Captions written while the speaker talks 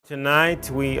Tonight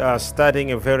we are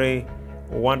studying a very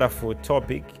wonderful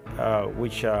topic,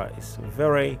 which is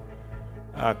very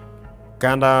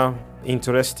kind of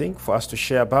interesting for us to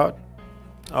share about.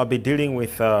 I'll be dealing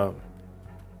with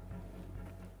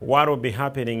what will be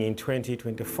happening in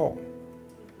 2024,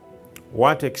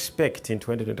 what to expect in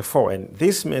 2024. And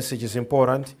this message is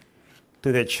important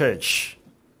to the church.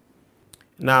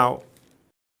 Now,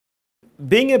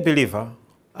 being a believer,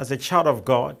 as a child of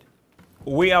God,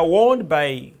 we are warned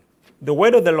by the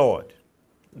word of the Lord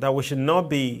that we should not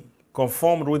be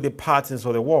conformed with the patterns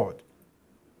of the world.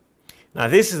 Now,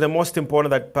 this is the most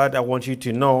important part I want you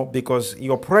to know, because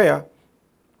your prayer,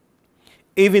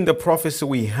 even the prophecy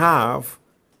we have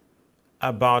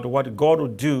about what God will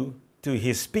do to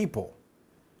his people,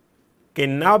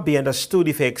 can now be understood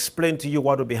if I explain to you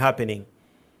what will be happening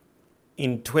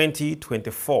in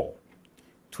 2024.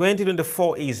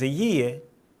 2024 is a year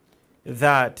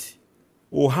that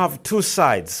will have two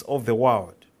sides of the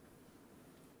world.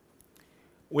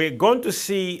 We're going to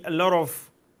see a lot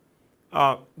of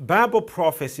Bible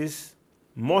prophecies,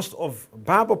 most of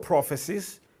Bible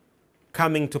prophecies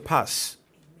coming to pass.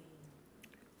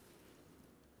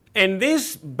 And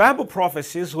these Bible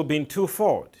prophecies will be in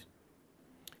twofold.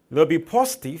 They'll be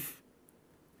positive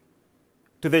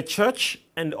to the church,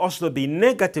 and also there'll be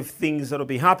negative things that will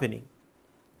be happening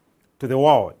to the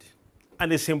world.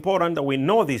 And it's important that we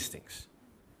know these things.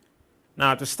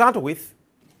 Now, to start with,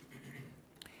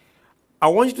 I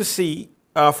want you to see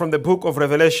from the book of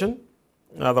Revelation,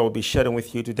 that we'll be sharing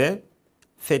with you today,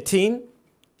 13,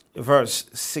 verse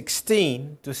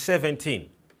 16 to 17.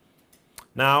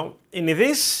 Now, in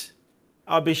this,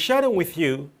 I'll be sharing with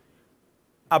you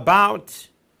about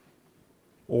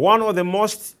one of the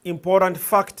most important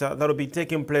factors that will be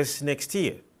taking place next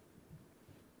year.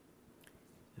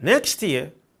 Next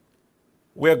year,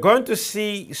 we're going to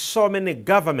see so many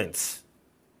governments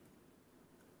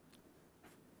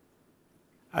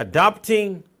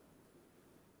adopting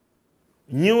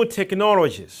new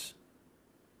technologies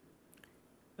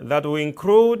that will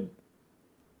include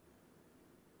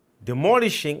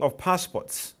demolishing of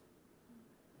passports.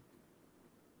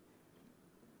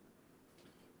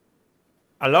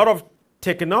 A lot of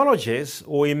technologies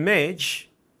will emerge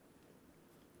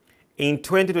in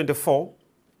 2024,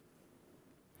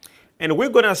 and we're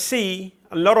going to see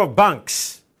a lot of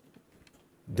banks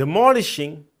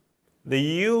demolishing the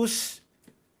use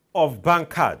of bank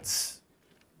cards,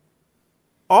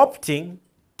 opting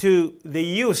to the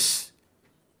use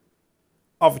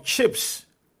of chips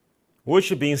which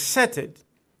should be inserted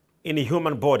in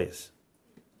human bodies.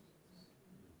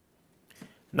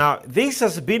 Now, this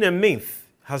has been a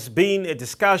myth, has been a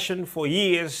discussion for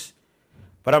years,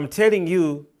 but I'm telling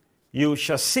you, you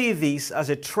shall see this as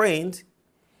a trend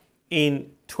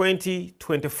in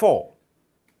 2024.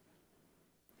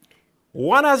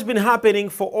 What has been happening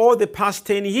for all the past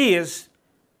 10 years,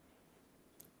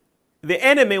 the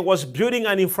enemy was building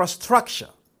an infrastructure,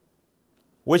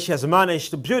 which has managed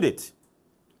to build it,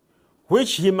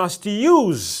 which he must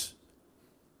use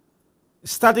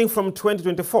starting from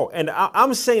 2024. And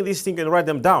I'm saying these things and write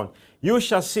them down. You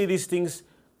shall see these things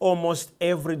almost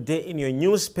every day in your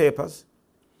newspapers,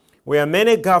 where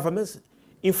many governments,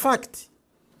 in fact,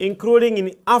 including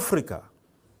in Africa,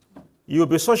 you'll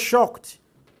be so shocked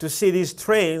to see these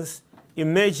trends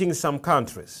emerging in some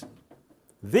countries.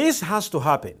 This has to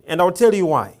happen, and I'll tell you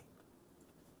why.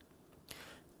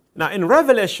 Now, in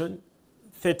Revelation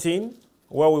 13,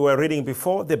 where we were reading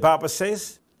before, the Bible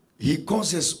says, He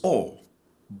causes all,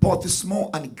 both small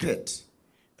and great,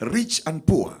 rich and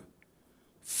poor,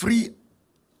 free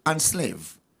and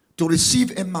slave, to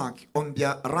receive a mark on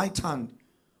their right hand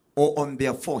or on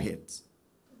their foreheads,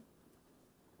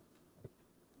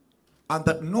 and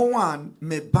that no one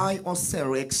may buy or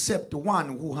sell except one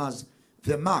who has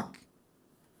the mark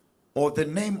or the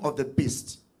name of the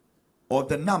beast or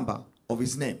the number of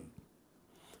his name.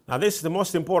 Now, this is the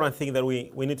most important thing that we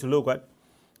need to look at.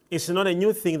 It's not a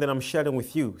new thing that I'm sharing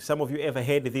with you. Some of you ever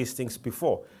heard these things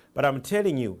before. But I'm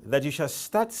telling you that you shall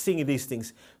start seeing these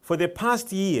things. For the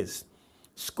past years,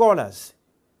 scholars,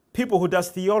 people who does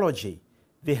theology,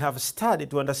 they have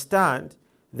studied to understand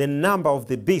the number of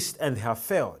the beast, and they have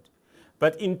failed.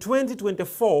 But in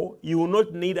 2024, you will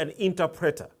not need an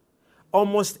interpreter.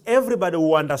 Almost everybody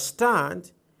will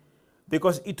understand,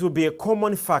 because it will be a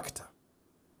common factor.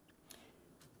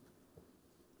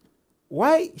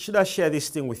 Why should I share this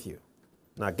thing with you?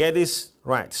 Now get this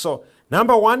right. So,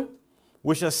 number one,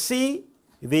 we shall see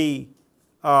the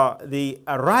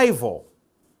arrival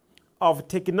of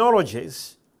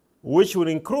technologies which will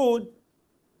include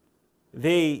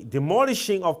the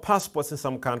demolishing of passports in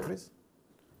some countries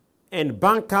and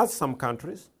bank cards in some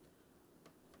countries,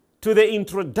 to the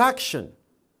introduction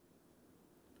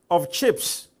of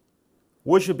chips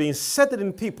which will be inserted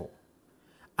in people,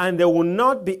 and they will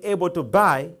not be able to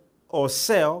buy or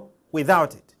sell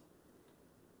without it.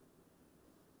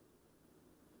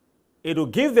 It will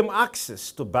give them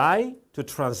access to buy, to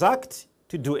transact,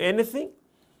 to do anything,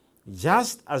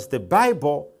 just as the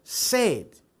Bible said.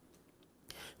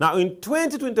 Now in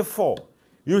 2024,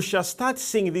 you shall start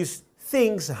seeing these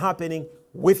things happening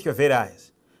with your very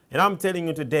eyes. And I'm telling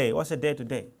you today, what's the day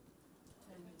today?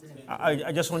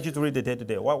 I just want you to read the day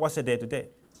today. What's the day today?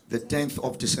 The 10th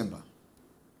of December,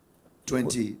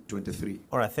 2023.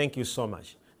 All right, thank you so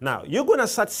much. Now, you're going to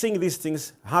start seeing these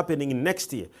things happening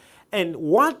next year. And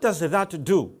what does that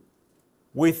do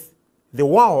with the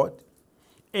world?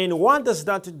 And what does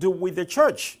that do with the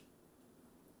church?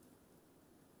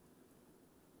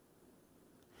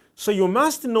 So you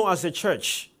must know as a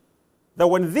church that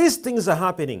when these things are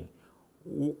happening,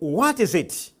 what is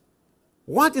it?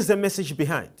 What is the message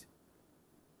behind?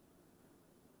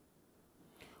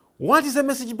 What is the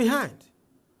message behind?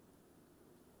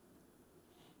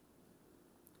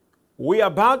 We are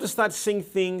about to start seeing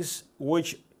things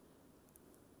which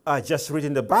are just written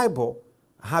in the Bible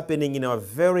happening in our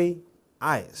very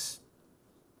eyes.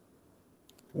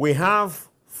 We have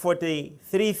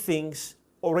 43 things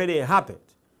already happened,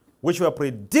 which were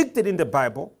predicted in the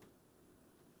Bible,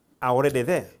 are already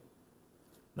there.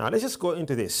 Now let's just go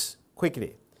into this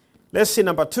quickly. Let's see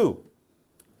number 2.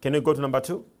 Can you go to number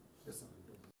 2? Yes, sir.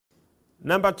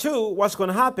 Number 2, what's going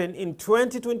to happen in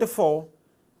 2024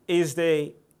 is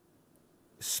the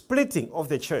splitting of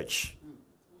the church.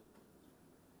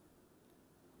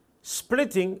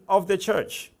 Splitting of the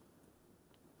church.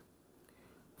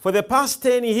 For the past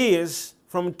 10 years,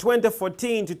 from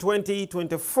 2014 to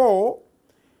 2024,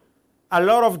 a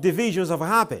lot of divisions have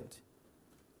happened.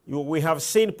 We have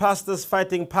seen pastors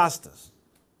fighting pastors.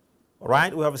 All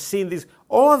right? We have seen this.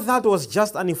 All that was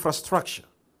just an infrastructure.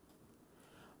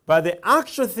 But the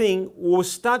actual thing, we'll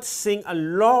start seeing a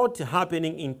lot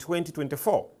happening in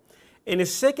 2024. In 2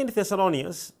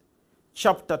 Thessalonians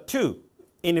chapter 2,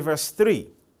 in verse 3,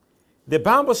 the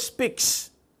Bible speaks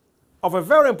of a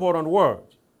very important word.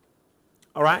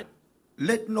 All right?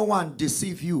 Let no one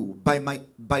deceive you by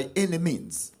any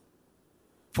means.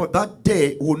 For that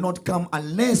day will not come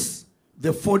unless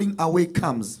the falling away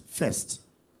comes first,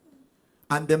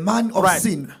 and the man of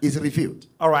sin is revealed.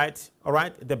 All right.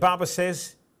 The Bible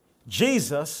says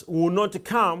Jesus will not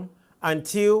come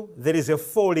until there is a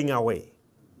falling away.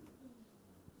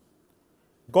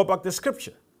 Go back to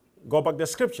Scripture.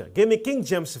 Give me King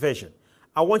James Version.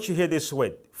 I want you to hear this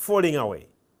word, falling away.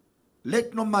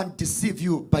 Let no man deceive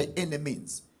you by any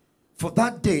means, for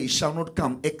that day shall not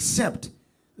come except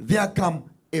there come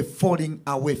a falling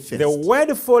away first. The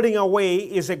word falling away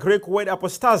is a Greek word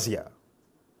apostasia,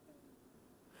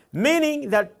 meaning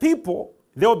that people,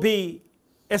 there will be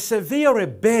a severe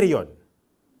rebellion.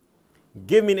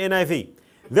 Give me an NIV.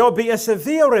 There will be a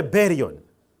severe rebellion.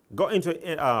 Go into,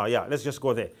 let's just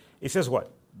go there. It says what?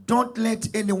 Don't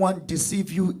let anyone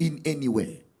deceive you in any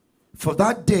way, for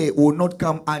that day will not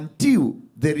come until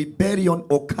the rebellion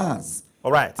occurs.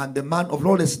 All right. And the man of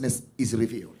lawlessness is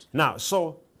revealed. Now,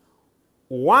 so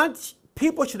what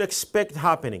people should expect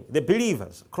happening, the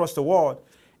believers across the world,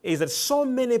 is that so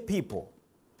many people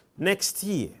next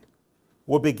year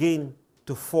will begin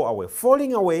to fall away.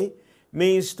 Falling away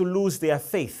means to lose their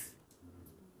faith.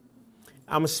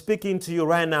 I'm speaking to you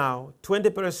right now.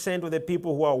 20% of the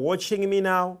people who are watching me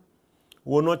now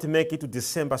will not make it to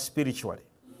December spiritually.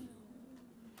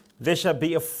 There shall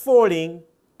be a falling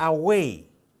away.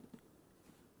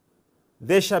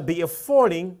 There shall be a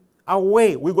falling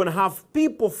away. We're going to have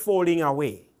people falling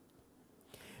away.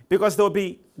 Because there will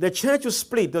be, the church will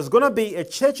split. There's going to be a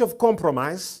church of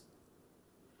compromise,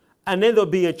 and then there'll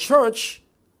be a church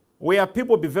where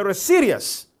people will be very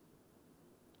serious.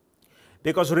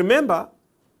 Because remember,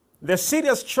 the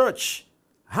serious church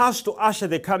has to usher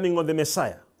the coming of the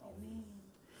Messiah. Amen.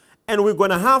 And we're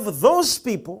going to have those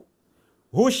people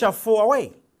who shall fall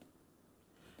away.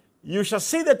 You shall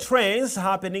see the trends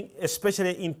happening,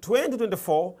 especially in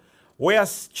 2024, where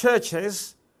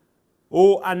churches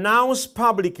who announce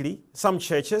publicly, some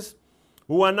churches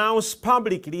who announce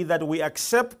publicly that we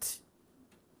accept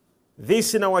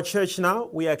this in our church now,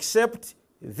 we accept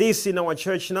this in our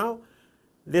church now.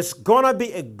 There's going to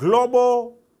be a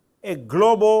global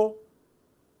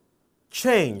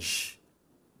change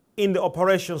in the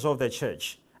operations of the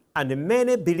church. And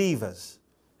many believers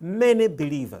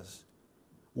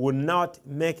will not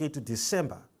make it to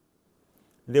December.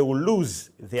 They will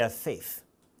lose their faith.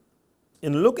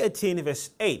 In Luke 18, verse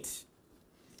 8,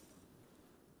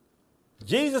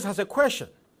 Jesus has a question.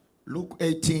 Luke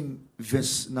 18,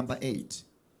 verse number 8.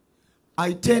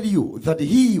 I tell you that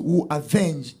he will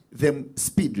avenge them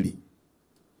speedily.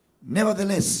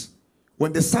 Nevertheless,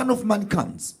 when the Son of Man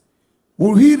comes,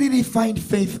 will he really find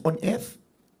faith on earth?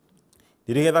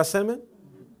 Did you hear that sermon?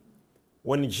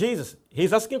 When Jesus,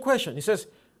 he's asking a question. He says,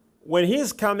 when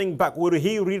he's coming back, will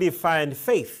he really find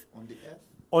faith On the earth?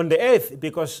 on the earth?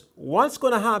 Because what's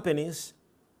going to happen is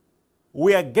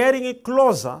we are getting it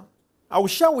closer. I will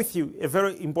share with you a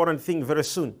very important thing very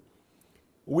soon.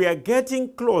 We are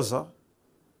getting closer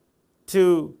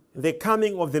to the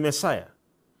coming of the Messiah.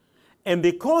 And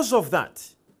because of that,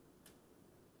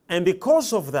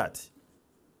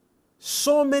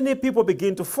 so many people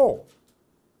begin to fall.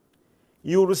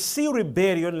 You will see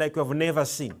rebellion like you have never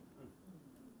seen.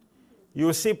 You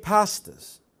will see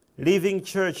pastors leaving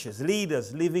churches,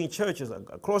 leaders leaving churches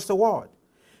across the world.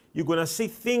 You're going to see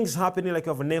things happening like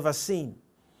you have never seen.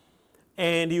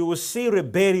 And you will see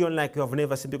rebellion like you have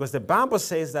never seen, because the Bible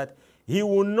says that he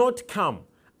will not come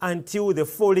until the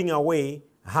falling away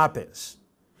happens.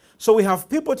 So we have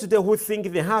people today who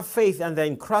think they have faith and they're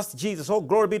in Christ Jesus. Oh,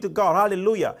 glory be to God.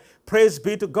 Hallelujah. Praise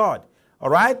be to God. All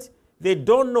right? They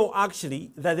don't know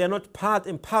actually that they're not part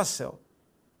and parcel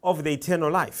of the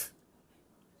eternal life.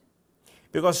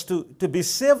 Because to be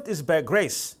saved is by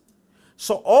grace.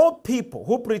 So all people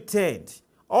who pretend,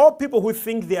 all people who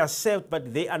think they are saved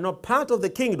but they are not part of the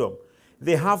kingdom,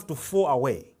 they have to fall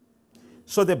away.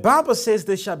 So the Bible says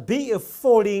there shall be a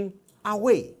falling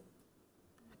away.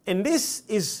 And this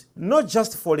is not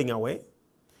just falling away.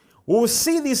 We will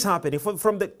see this happening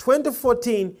from the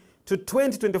 2014 to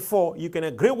 2024. You can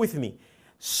agree with me.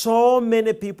 So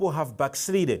many people have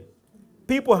backslidden.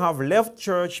 People have left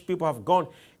church. People have gone.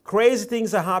 Crazy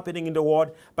things are happening in the world.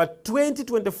 But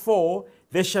 2024,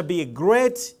 there shall be a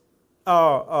great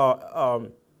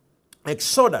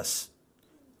exodus.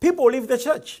 People leave the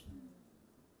church.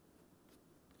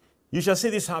 You shall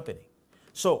see this happening.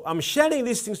 So I'm sharing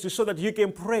these things so that you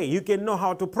can pray. You can know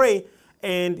how to pray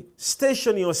and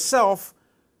station yourself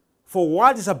for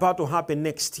what is about to happen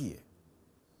next year.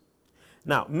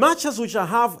 Now, much as we shall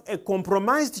have a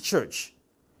compromised church,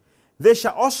 there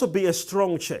shall also be a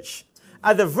strong church.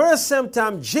 At the very same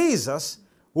time, Jesus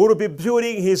will be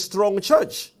building his strong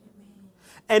church.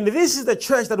 And this is the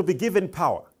church that will be given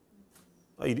power.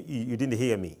 Oh, you didn't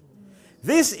hear me.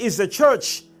 This is the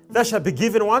church that shall be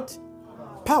given what?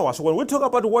 Power. So when we talk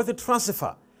about wealth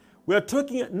transfer, we are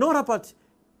talking not about,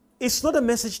 it's not a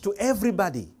message to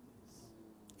everybody.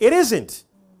 It isn't.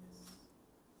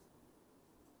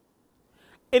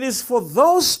 It is for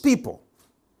those people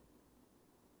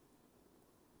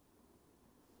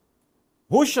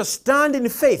who shall stand in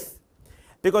faith,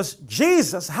 because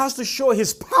Jesus has to show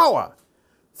his power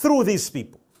through these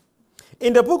people.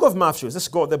 In the book of Matthew, let's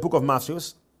go to the book of Matthew,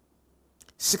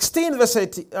 16 verse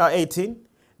 18,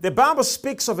 the Bible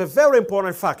speaks of a very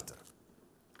important factor.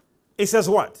 It says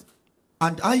what?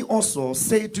 And I also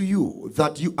say to you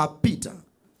that you are Peter,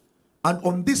 and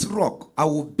on this rock I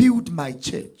will build my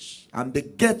church, and the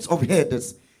gates of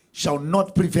Hades shall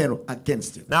not prevail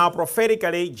against it. Now,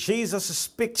 prophetically, Jesus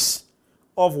speaks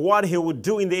of what he will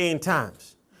do in the end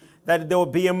times. That there will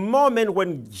be a moment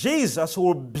when Jesus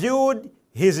will build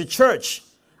his church,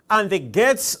 and the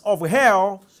gates of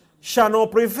hell shall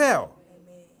not prevail.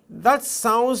 That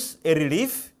sounds a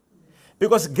relief,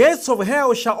 because gates of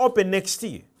hell shall open next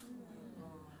year.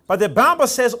 But the Bible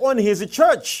says on his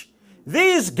church,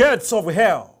 these gates of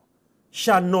hell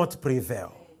shall not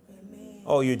prevail. Amen.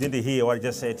 Oh, you didn't hear what I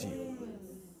just said to you.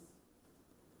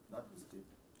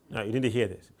 No, you didn't hear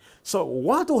this. So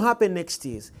what will happen next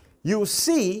is, you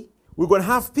see, we're going to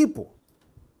have people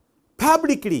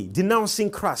publicly denouncing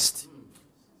Christ.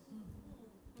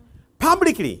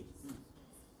 Publicly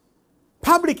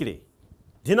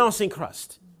denouncing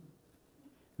Christ.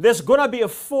 There's going to be a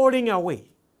falling away.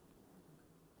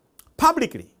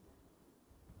 Publicly.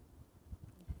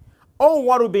 All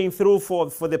what we've been through for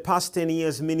the past 10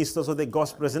 years, ministers of the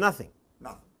gospel, is nothing.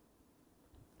 Nothing.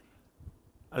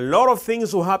 A lot of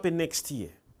things will happen next year.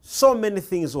 So many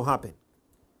things will happen.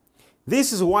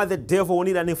 This is why the devil will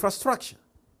need an infrastructure.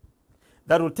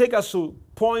 That will take us to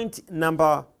point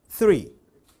number 3.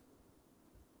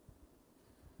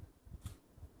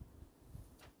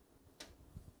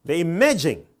 The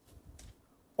emerging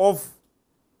of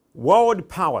world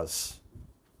powers,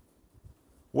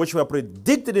 which were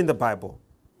predicted in the Bible,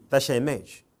 that shall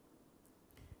emerge.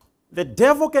 The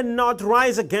devil cannot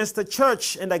rise against the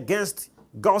church and against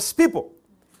God's people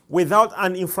without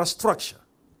an infrastructure.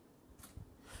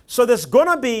 So there's going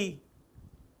to be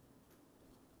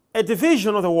a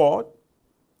division of the world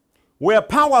where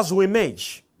powers will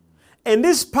emerge. And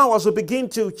these powers will begin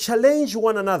to challenge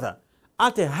one another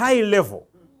at a high level.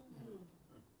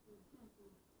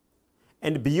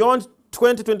 And beyond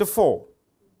 2024,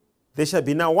 there shall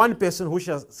be now one person who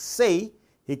shall say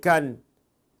he can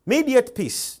mediate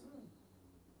peace.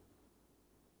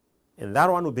 And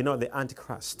that one will be now the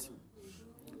Antichrist,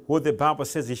 who the Bible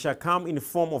says he shall come in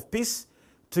form of peace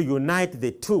to unite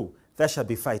the two that shall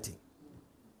be fighting.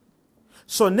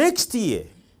 So next year,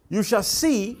 you shall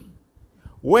see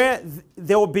where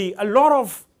there will be a lot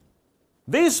of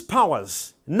these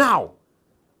powers now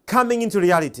coming into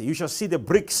reality. You shall see the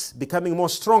BRICS becoming more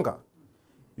stronger.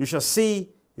 You shall see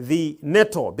the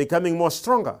NATO becoming more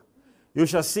stronger. You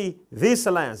shall see this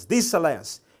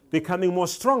alliance becoming more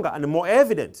stronger and more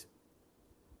evident.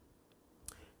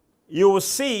 You will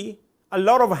see a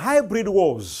lot of hybrid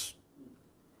wars,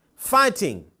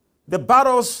 fighting the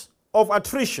battles of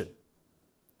attrition,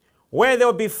 where they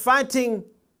will be fighting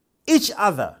each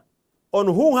other on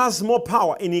who has more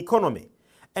power in economy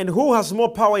and who has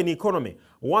more power in economy.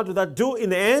 What will that do in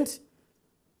the end?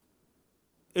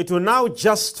 It will now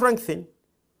just strengthen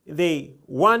the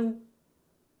one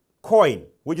coin,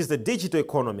 which is the digital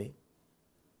economy,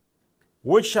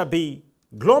 which shall be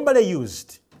globally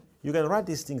used. You can write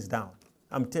these things down.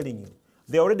 I'm telling you.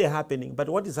 They're already happening, but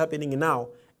what is happening now,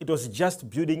 it was just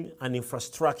building an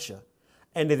infrastructure,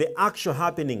 and the actual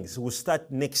happenings will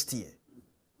start next year.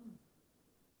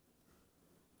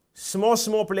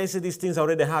 Small places, these things are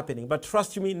already happening, but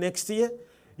trust me, next year,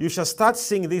 you shall start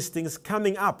seeing these things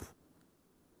coming up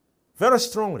very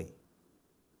strongly.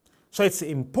 So it's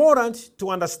important to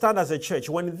understand as a church,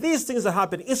 when these things are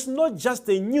happening, it's not just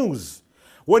the news.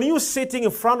 When you're sitting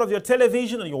in front of your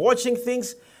television and you're watching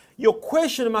things, your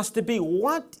question must be,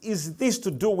 what is this to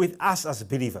do with us as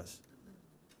believers?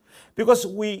 Because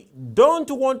we don't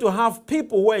want to have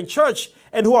people who are in church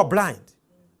and who are blind.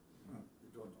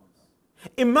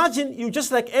 Imagine you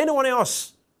just like anyone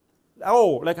else.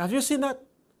 Oh, like, have you seen that?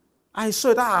 I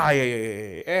saw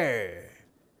it.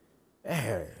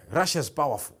 Russia's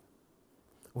powerful.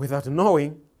 Without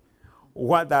knowing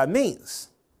what that means.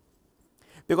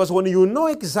 Because when you know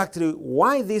exactly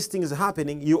why these things are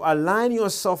happening, you align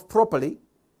yourself properly.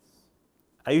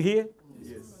 Are you here?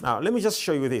 Yes. Now, let me just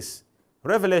show you this.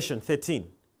 Revelation 13.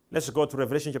 Let's go to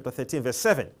Revelation chapter 13, verse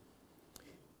 7.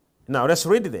 Now, let's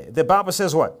read it there. The Bible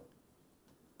says what?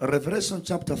 Revelation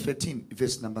chapter 13,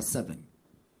 verse number 7.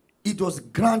 It was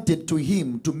granted to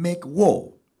him to make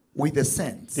war with the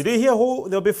saints. Did you hear who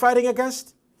they'll be fighting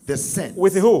against? The saints.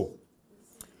 With who?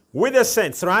 With the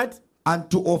saints, right? And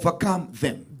to overcome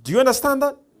them. Do you understand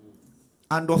that?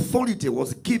 And authority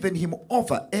was given him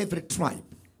over every tribe,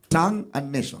 tongue,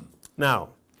 and nation. Now,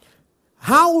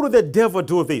 how will the devil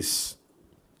do this?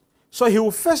 So he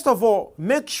will first of all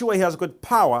make sure he has got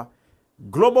power,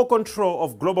 global control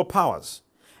of global powers.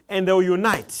 And they will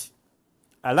unite.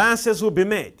 Alliances will be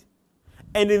made.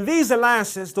 And in these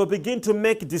alliances, they'll begin to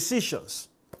make decisions.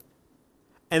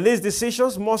 And these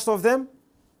decisions, most of them,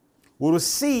 will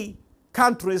see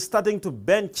countries starting to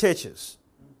ban churches.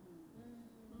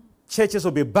 Churches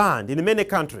will be banned in many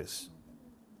countries.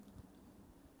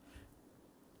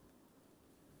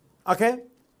 Okay?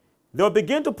 They'll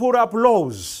begin to put up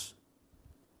laws.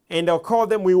 And they'll call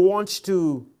them, we want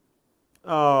to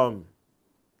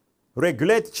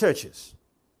regulate churches.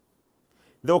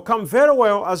 They'll come very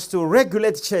well as to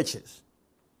regulate churches.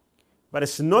 But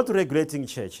it's not regulating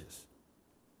churches.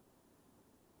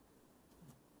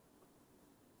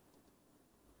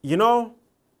 You know,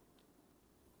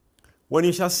 when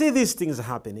you shall see these things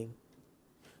happening,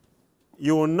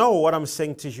 you will know what I'm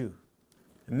saying to you.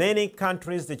 Many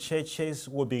countries, the churches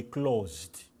will be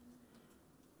closed.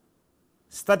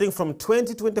 Starting from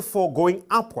 2024 going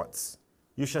upwards,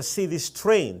 you shall see this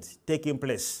trend taking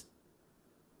place.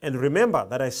 And remember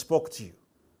that I spoke to you.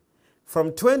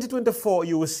 From 2024,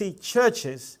 you will see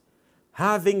churches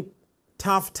having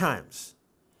tough times.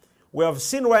 We have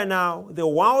seen right now, the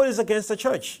world is against the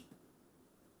church.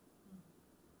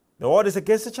 The world is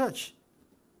against the church.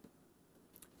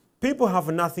 People have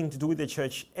nothing to do with the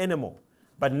church anymore.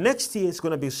 But next year, it's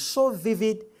going to be so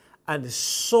vivid and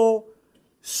so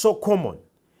common.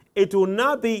 It will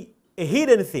not be a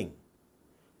hidden thing.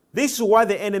 This is why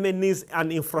the enemy needs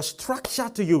an infrastructure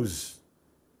to use.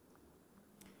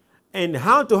 And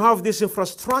how to have this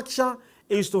infrastructure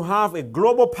is to have a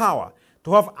global power,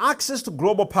 to have access to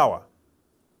global power.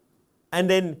 And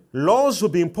then laws will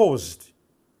be imposed.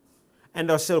 And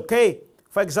they'll say, okay,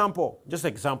 for example, just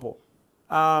an example,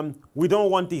 we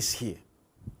don't want this here.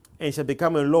 And it shall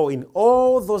become a law in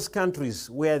all those countries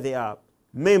where they are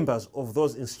members of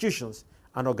those institutions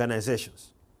and organizations.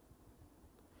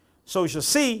 So you should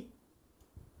see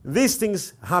these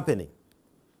things happening.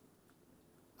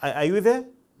 Are you there?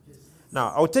 Yes.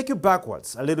 Now, I'll take you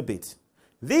backwards a little bit.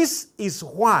 This is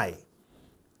why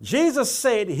Jesus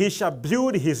said he shall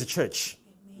build his church.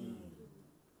 Amen.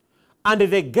 And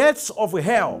the gates of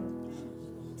hell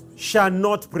shall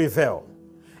not prevail.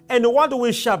 And what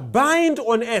we shall bind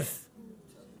on earth,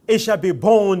 it shall be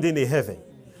bound in heaven.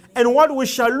 And what we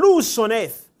shall loose on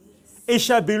earth, it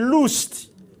shall be loosed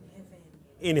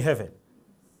in heaven.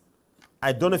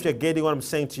 I don't know if you're getting what I'm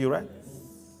saying to you, right?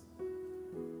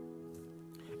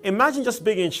 Imagine just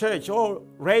being in church. Oh,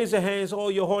 raise your hands. Oh,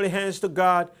 your holy hands to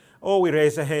God. Oh, we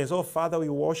raise our hands. Oh, Father, we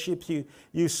worship you.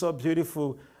 You're so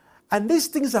beautiful. And these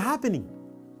things are happening.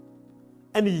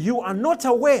 And you are not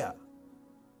aware.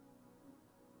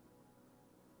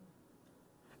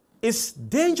 It's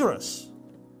dangerous.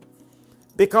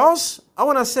 Because I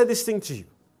want to say this thing to you.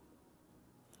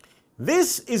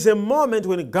 This is a moment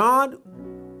when God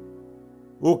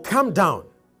will come down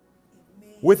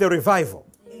with a revival.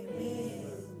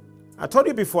 I told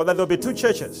you before that there will be two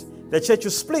churches. The church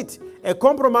will split, a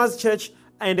compromised church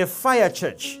and a fire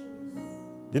church.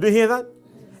 Did you hear that?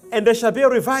 And there shall be a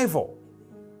revival.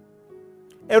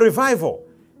 A revival.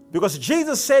 Because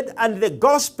Jesus said, and the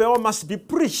gospel must be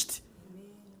preached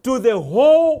to the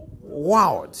whole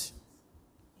world.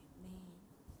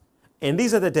 And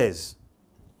these are the days.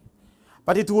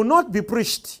 But it will not be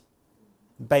preached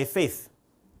by faith.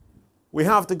 We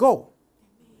have to go.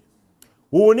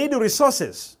 We will need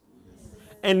resources.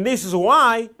 And this is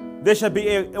why there shall be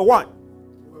a what?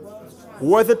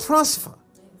 Wealth transfer.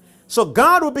 So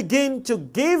God will begin to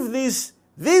give these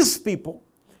people,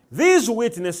 these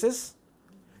witnesses,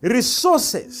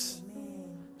 resources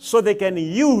so they can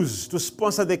use to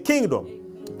sponsor the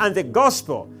kingdom and the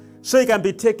gospel so it can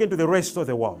be taken to the rest of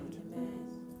the world.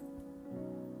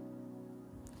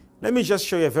 Let me just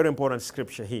show you a very important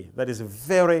scripture here that is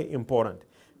very important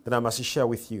that I must share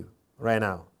with you right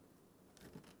now.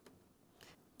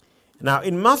 Now,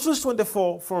 in Matthew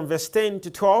 24, from verse 10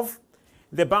 to 12,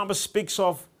 the Bible speaks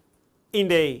of in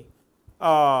the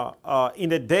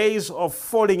days of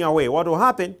falling away. What will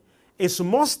happen is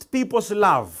most people's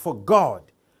love for God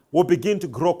will begin to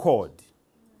grow cold.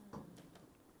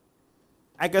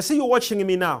 I can see you watching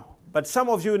me now, but some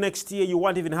of you next year, you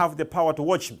won't even have the power to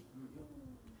watch me.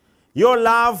 Your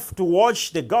love to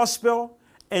watch the gospel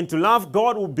and to love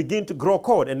God will begin to grow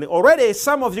cold. And already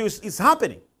some of you, it's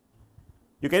happening.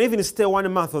 You can even stay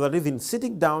 1 month without even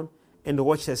sitting down and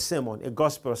watch a sermon, a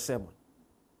gospel sermon.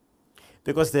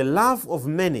 Because the love of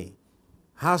many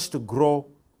has to grow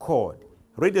cold.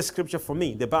 Read the scripture for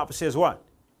me. The Bible says what?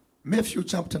 Matthew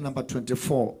chapter number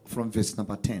 24 from verse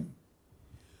number 10.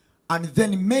 And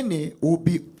then many will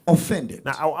be offended.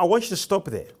 Now, I want you to stop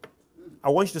there. I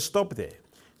want you to stop there.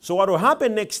 So what will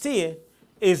happen next year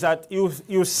is that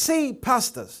you see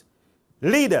pastors,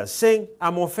 leaders saying,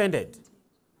 I'm offended.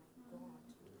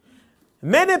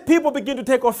 Many people begin to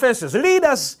take offenses.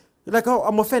 Leaders, like, oh,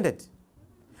 I'm offended.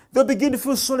 They'll begin to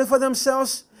feel sorry for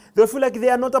themselves. They'll feel like they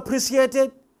are not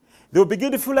appreciated. They'll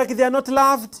begin to feel like they are not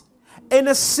loved. And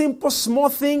a simple, small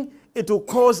thing, it will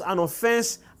cause an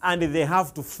offense and they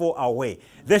have to fall away.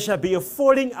 There shall be a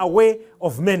falling away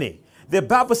of many. The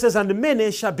Bible says, and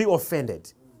many shall be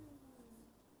offended.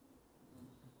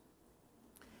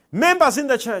 Members in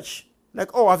the church, like,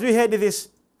 oh, have you heard this?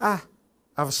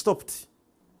 I've stopped.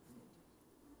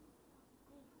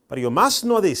 But you must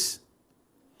know this.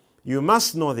 You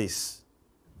must know this.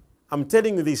 I'm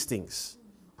telling you these things.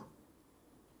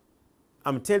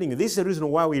 I'm telling you, this is the reason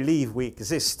why we live, we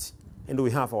exist, and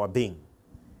we have our being.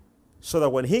 So that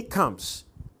when he comes,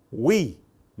 we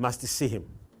must see him.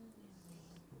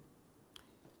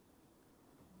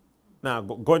 Now,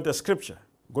 go into the scripture.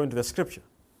 Go into the scripture.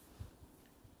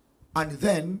 And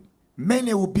then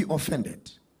many will be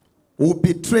offended, will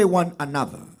betray one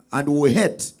another, and will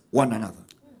hate one another.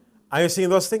 Are you seeing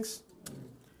those things?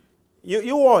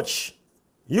 You watch.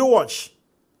 You watch.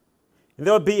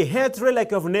 There will be hatred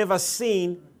like you've never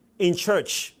seen in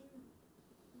church.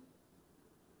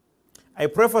 I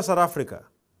pray for South Africa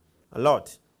a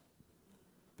lot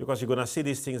because you're going to see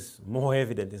these things more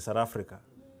evident in South Africa.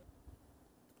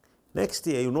 Next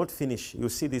year, you'll not finish. You'll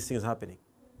see these things happening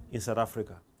in South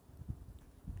Africa.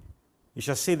 You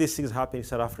shall see these things happening in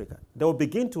South Africa. They will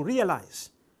begin to realize.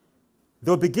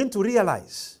 They'll begin to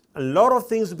realize a lot of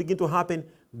things will begin to happen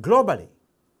globally.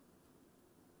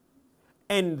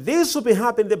 And this will be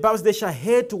happening, the Bible says they shall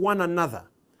hate one another.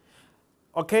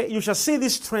 Okay, you shall see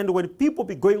this trend when people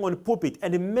be going on pulpit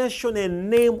and mention a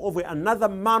name of another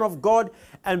man of God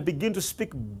and begin to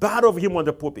speak bad of him on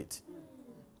the pulpit.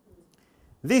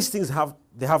 These things have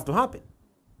to happen.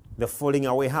 The falling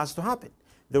away has to happen.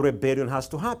 the rebellion has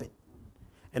to happen.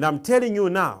 And I'm telling you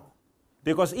now,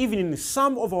 because even in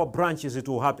some of our branches it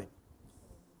will happen.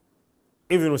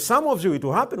 Even with some of you, it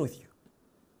will happen with you.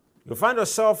 You'll find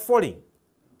yourself falling.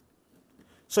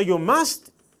 So you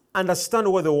must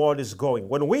understand where the world is going.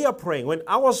 When we are praying, when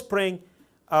I was praying,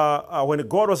 when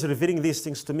God was revealing these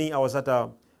things to me, I was at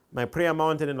my prayer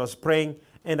mountain and I was praying,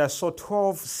 and I saw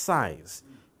 12 signs,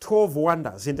 12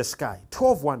 wonders in the sky,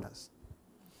 12 wonders.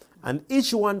 And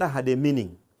each wonder had a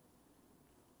meaning.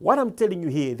 What I'm telling you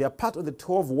here, they are part of the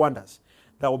 12 wonders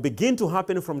that will begin to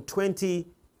happen from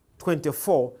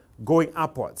 2024 going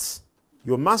upwards.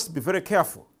 You must be very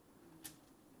careful.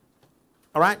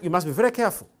 All right? You must be very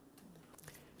careful.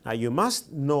 Now, you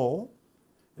must know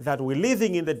that we're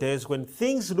living in the days when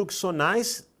things look so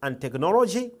nice and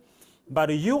technology, but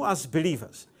you as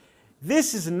believers,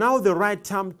 this is now the right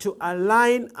time to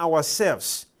align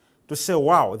ourselves to say,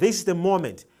 wow, this is the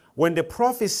moment when the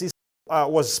prophecy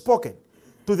was spoken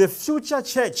to the future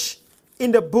church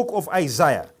in the book of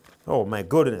Isaiah. Oh my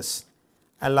goodness.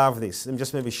 I love this. Let me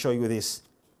just maybe show you this.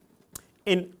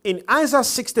 In Isaiah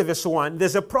 60 verse 1,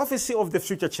 there's a prophecy of the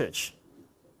future church.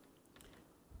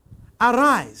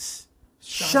 Arise,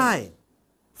 shine,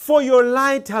 for your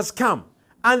light has come,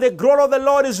 and the glory of the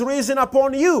Lord is risen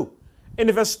upon you.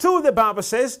 In verse 2, the Bible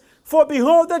says, for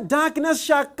behold, the darkness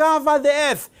shall cover the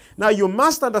earth. Now you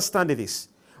must understand this.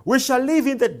 We shall live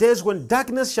in the days when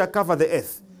darkness shall cover the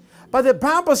earth. But the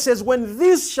Bible says when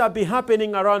this shall be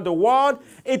happening around the world,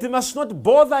 it must not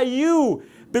bother you,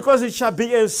 because it shall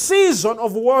be a season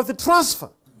of wealth transfer.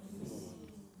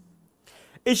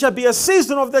 It shall be a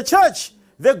season of the church.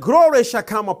 The glory shall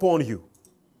come upon you.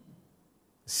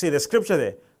 See the scripture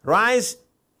there. Rise,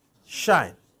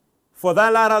 shine, for thy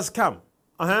light has come.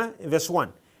 In verse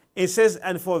 1. It says,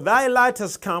 and for thy light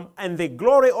has come, and the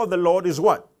glory of the Lord is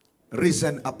what?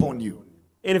 Risen upon you.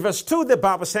 In verse 2, the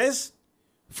Bible says,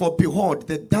 for behold,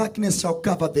 the darkness shall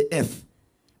cover the earth,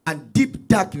 and deep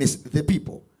darkness the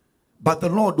people. But the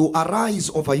Lord will arise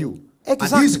over you,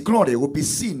 exactly. And his glory will be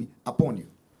seen upon you.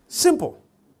 Simple.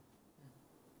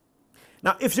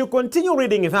 Now, if you continue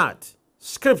reading that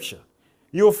scripture,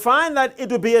 you'll find that it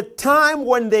will be a time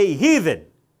when the heathen,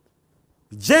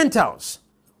 Gentiles,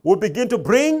 will begin to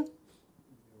bring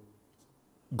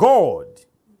gold,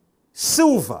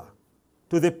 silver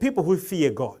to the people who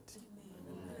fear God.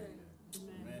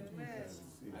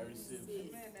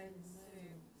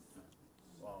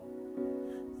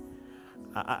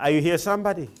 Are you here,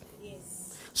 somebody?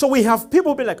 Yes. So we have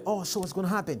people be like, oh, so what's going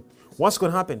to happen? What's going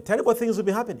to happen? Terrible things will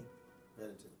be happening.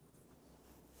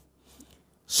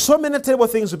 So many terrible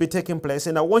things will be taking place,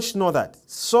 and I want you to know that.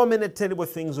 So many terrible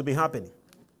things will be happening.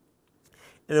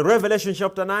 In Revelation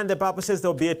chapter 9, the Bible says there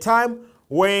will be a time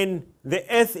when the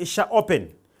earth shall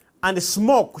open, and the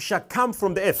smoke shall come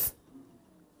from the earth.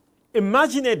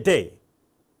 Imagine a day.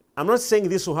 I'm not saying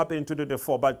this will happen in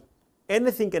 2024, but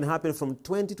anything can happen from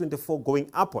 2024 going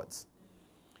upwards.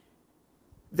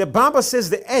 The Bible says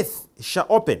the earth shall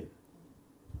open,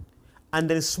 and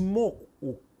then smoke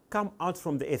will come out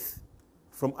from the earth,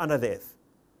 from under the earth,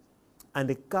 and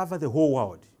they cover the whole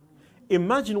world.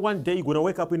 Imagine one day you're going to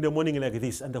wake up in the morning like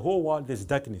this, and the whole world there's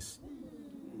darkness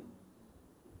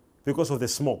because of the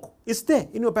smoke. It's there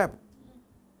in your Bible.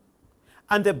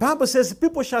 And the Bible says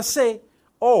people shall say,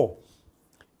 oh,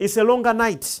 it's a longer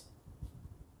night.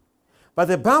 But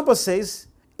the Bible says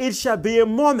it shall be a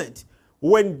moment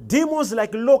when demons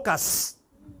like locusts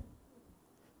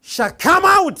shall come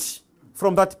out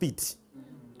from that pit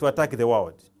to attack the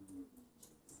world.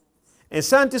 And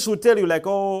scientists will tell you like,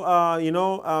 oh,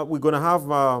 we're going to have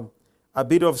a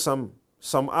bit of some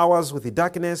hours with the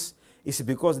darkness. It's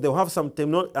because they'll have some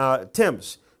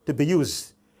terms to be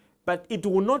used. But it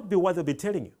will not be what they'll be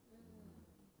telling you.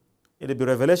 It'll be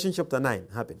Revelation chapter 9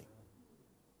 happening.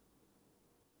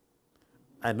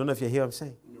 I don't know if you hear what I'm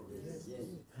saying.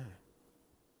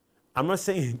 I'm not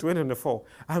saying in 2024.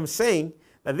 I'm saying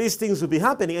that these things will be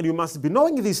happening, and you must be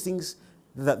knowing these things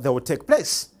that they will take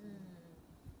place.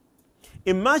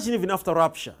 Imagine even after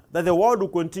rapture, that the world will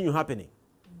continue happening.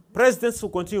 Presidents will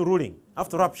continue ruling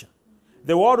after rapture.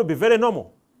 The world will be very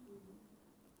normal.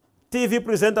 TV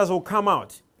presenters will come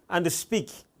out and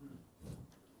speak.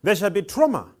 There shall be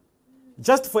trauma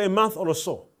just for a month or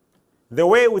so. The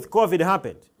way with COVID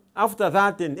happened. After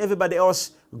that, and everybody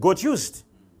else got used.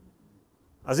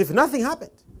 As if nothing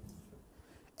happened.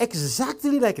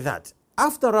 Exactly like that.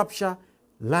 After rapture,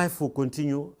 life will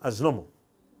continue as normal.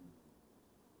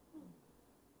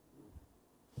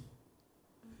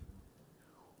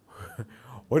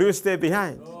 Or do you stay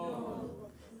behind? No.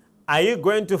 Are you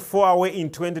going to fall away in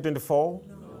 2024?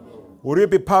 No. Will you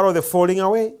be part of the falling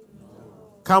away?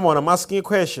 No. Come on, I'm asking you a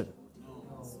question.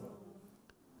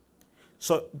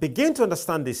 So begin to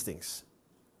understand these things.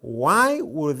 Why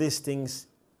will these things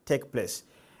take place?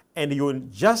 And you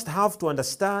just have to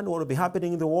understand what will be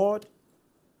happening in the world.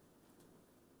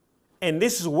 And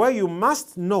this is where you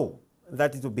must know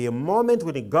that it will be a moment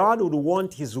when God would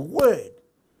want his word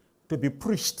to be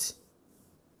preached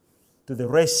to the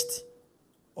rest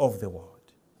of the world.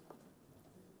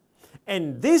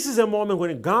 And this is a moment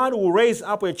when God will raise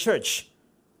up a church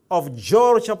of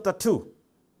Joel chapter 2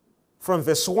 from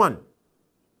verse 1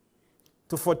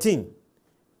 to 14.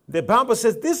 The Bible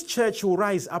says this church will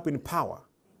rise up in power.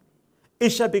 It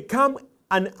shall become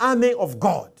an army of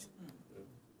God,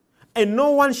 and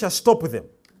no one shall stop them.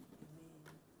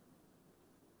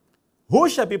 Who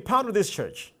shall be part of this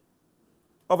church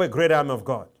of a great army of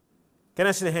God? Can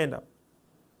I see the hand up?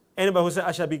 Anybody who says,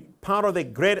 I shall be part of the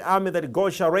great army that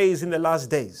God shall raise in the last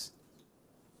days?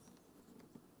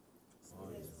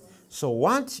 So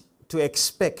what to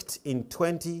expect in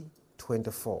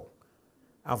 2024?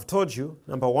 I've told you,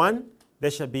 number one,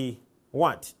 there shall be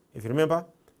what? If you remember,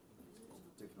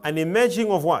 an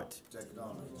emerging of what?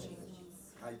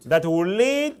 That will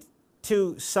lead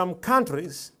to some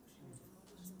countries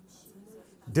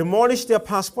demolish their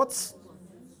passports,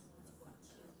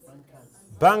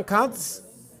 bank cards.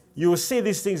 You will see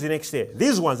these things next year.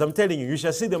 These ones, I'm telling you, you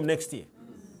shall see them next year.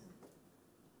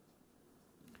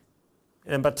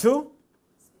 Number two,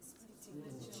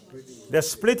 the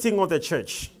splitting of the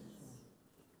church.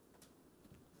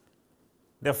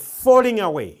 The falling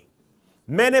away.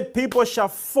 Many people shall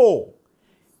fall.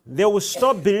 They will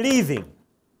stop believing.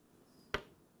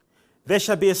 There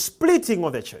shall be a splitting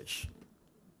of the church.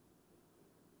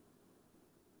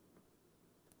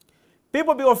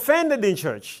 People be offended in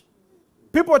church.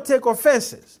 People take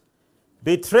offenses,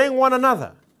 betraying one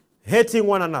another, hating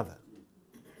one another.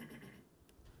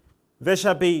 There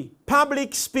shall be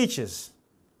public speeches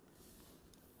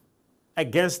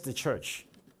against the church.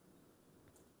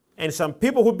 And some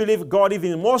people who believe God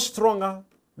even more stronger,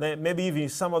 than maybe even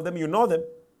some of them, you know them,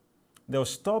 they'll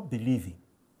stop believing.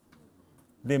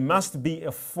 There must be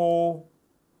a fall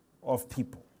of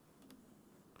people.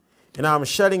 And I'm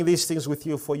sharing these things with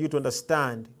you for you to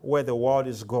understand where the world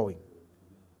is going.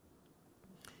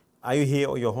 Are you here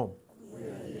or you're home?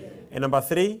 And number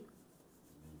three,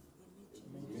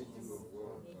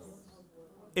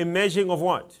 emerging of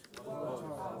what?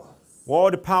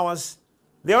 World powers.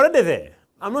 They're already there.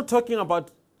 I'm not talking about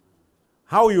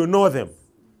how you know them.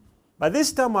 But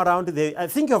this time around, I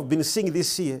think I've been seeing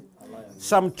this year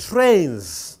some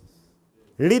trains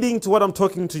leading to what I'm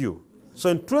talking to you. So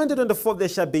in 2024, there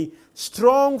shall be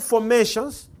strong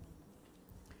formations.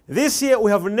 This year,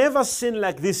 we have never seen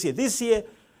like this year. This year,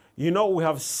 we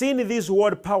have seen these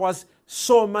world powers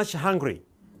so much hungry.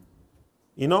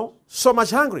 So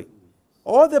much hungry.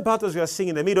 All the battles we are seeing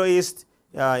in the Middle East,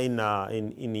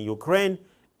 in Ukraine,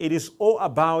 it is all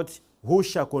about who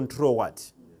shall control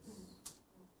what.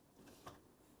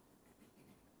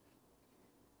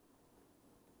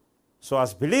 So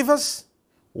as believers,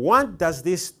 what does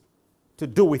this to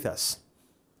do with us?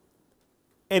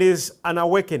 It is an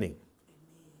awakening.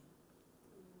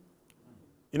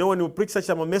 When you preach such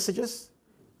messages,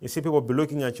 you see people be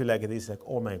looking at you like this, like,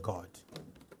 oh my God.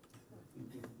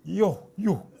 You.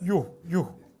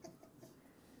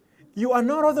 You are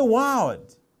not of the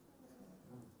world.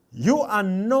 You are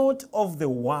not of the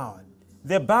world.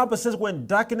 The Bible says when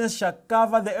darkness shall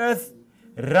cover the earth,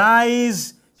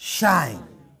 rise, shine.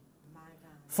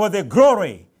 For the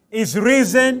glory is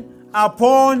risen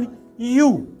upon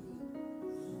you.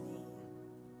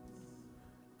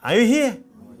 Are you here?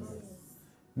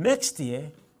 Next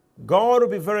year, God will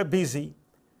be very busy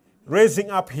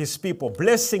raising up his people,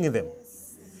 blessing them.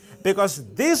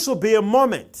 Because this will be a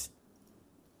moment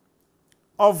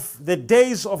of the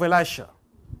days of Elisha.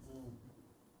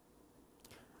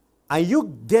 Are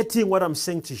you getting what I'm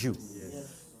saying to you?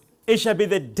 Yes. It shall be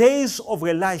the days of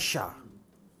Elisha.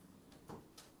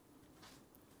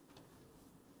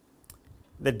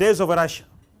 The days of Elisha.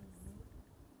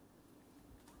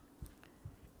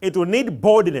 It will need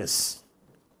boldness.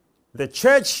 The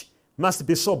church must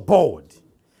be so bold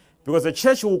because the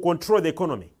church will control the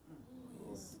economy.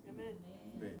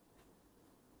 Amen.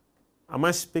 Am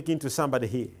I speaking to somebody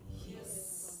here?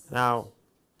 Yes. Now,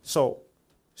 so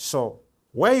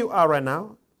where you are right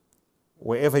now,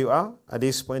 wherever you are at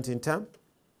this point in time,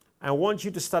 I want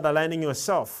you to start aligning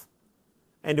yourself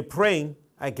and praying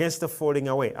against the falling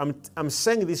away. I'm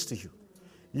saying this to you.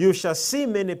 You shall see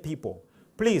many people.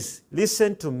 Please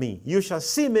listen to me. You shall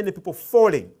see many people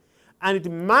falling. And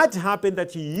it might happen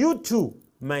that you too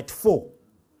might fall,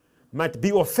 might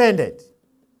be offended.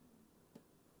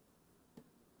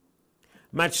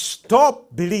 might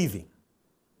stop believing,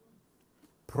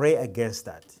 pray against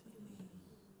that.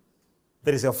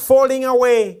 There is a falling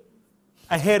away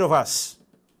ahead of us.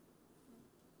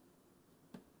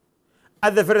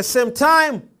 At the very same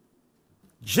time,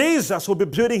 Jesus will be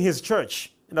building his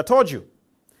church. And I told you,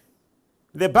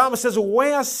 the Bible says,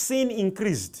 where sin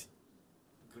increased,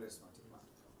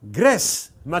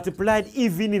 grace multiplied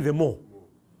even the more.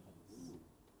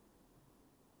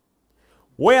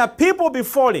 Where people be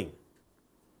falling,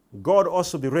 God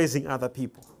also be raising other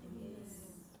people.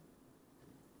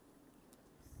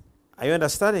 Are you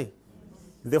understanding?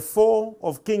 The fall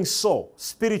of King Saul,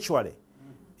 spiritually,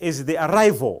 is the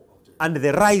arrival and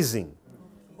the rising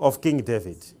of King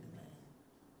David.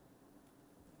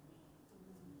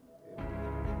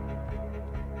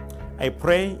 I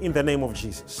pray in the name of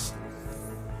Jesus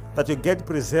that you get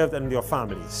preserved and your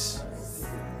families.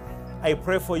 I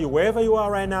pray for you wherever you are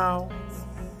right now,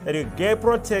 that you get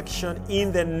protection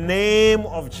in the name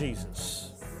of Jesus.